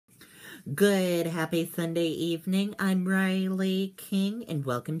Good, happy Sunday evening. I'm Riley King, and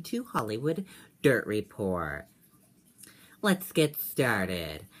welcome to Hollywood Dirt Report. Let's get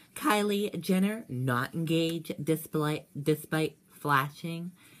started. Kylie Jenner not engaged despite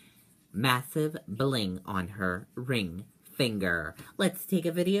flashing massive bling on her ring finger. Let's take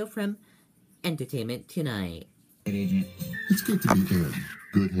a video from Entertainment Tonight. It's good to be in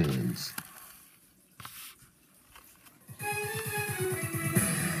good hands.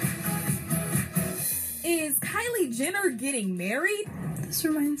 Is Kylie Jenner getting married? This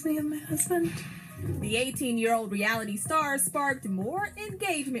reminds me of my husband. The 18-year-old reality star sparked more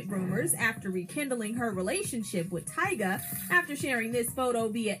engagement rumors after rekindling her relationship with Tyga after sharing this photo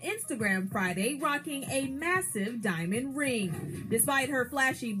via Instagram Friday, rocking a massive diamond ring. Despite her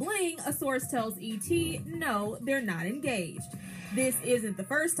flashy bling, a source tells ET, no, they're not engaged. This isn't the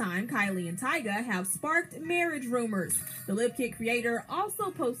first time Kylie and Tyga have sparked marriage rumors. The Lip Kit creator also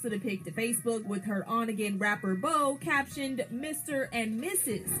posted a pic to Facebook with her on-again rapper beau captioned Mr. and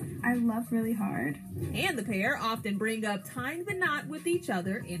Mrs. I love really hard. And the pair often bring up tying the knot with each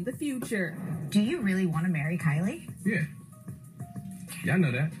other in the future. Do you really want to marry Kylie? Yeah. Yeah, I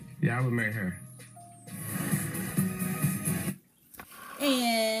know that. Yeah, I would marry her.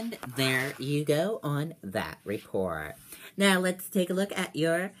 And there you go on that report. Now let's take a look at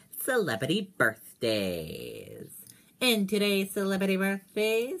your celebrity birthdays. And today's celebrity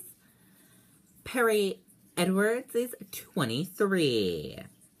birthdays, Perry Edwards is 23.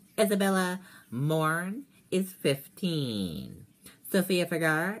 Isabella Mourne is 15. Sofia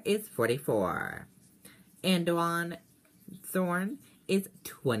Vergara is 44. Antoine Thorne is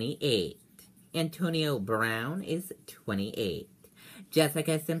 28. Antonio Brown is 28.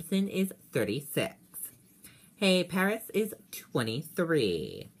 Jessica Simpson is 36. Hey Paris is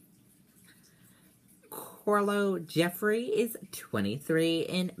 23. Corlo Jeffrey is 23.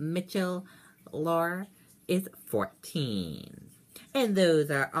 And Mitchell Laura is 14. And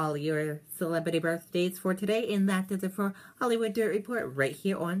those are all your celebrity birthdays for today. And that does it for Hollywood Dirt Report right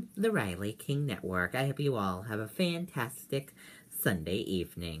here on the Riley King Network. I hope you all have a fantastic Sunday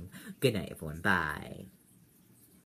evening. Good night, everyone. Bye.